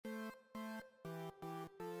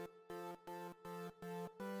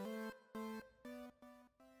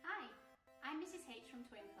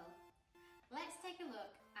Let's take a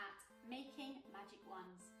look at making magic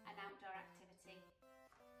wands, an outdoor activity.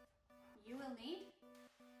 You will need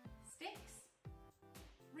sticks,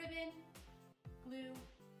 ribbon, glue,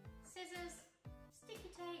 scissors,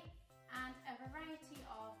 sticky tape, and a variety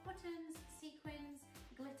of buttons, sequins,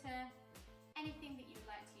 glitter, anything that you'd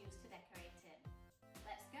like to use to decorate it.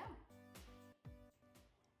 Let's go!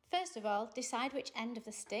 First of all, decide which end of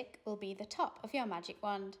the stick will be the top of your magic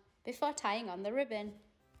wand before tying on the ribbon.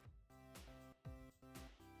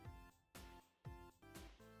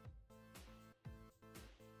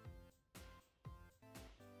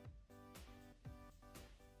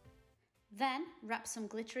 Then wrap some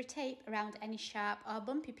glittery tape around any sharp or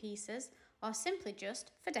bumpy pieces, or simply just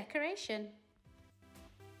for decoration.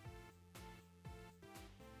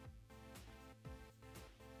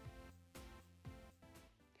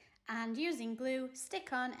 And using glue,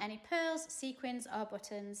 stick on any pearls, sequins or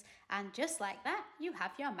buttons, and just like that, you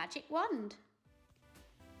have your magic wand.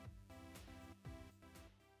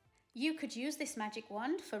 You could use this magic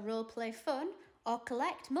wand for roleplay fun, or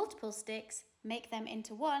collect multiple sticks, make them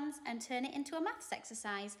into wands and turn it into a maths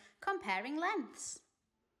exercise, comparing lengths.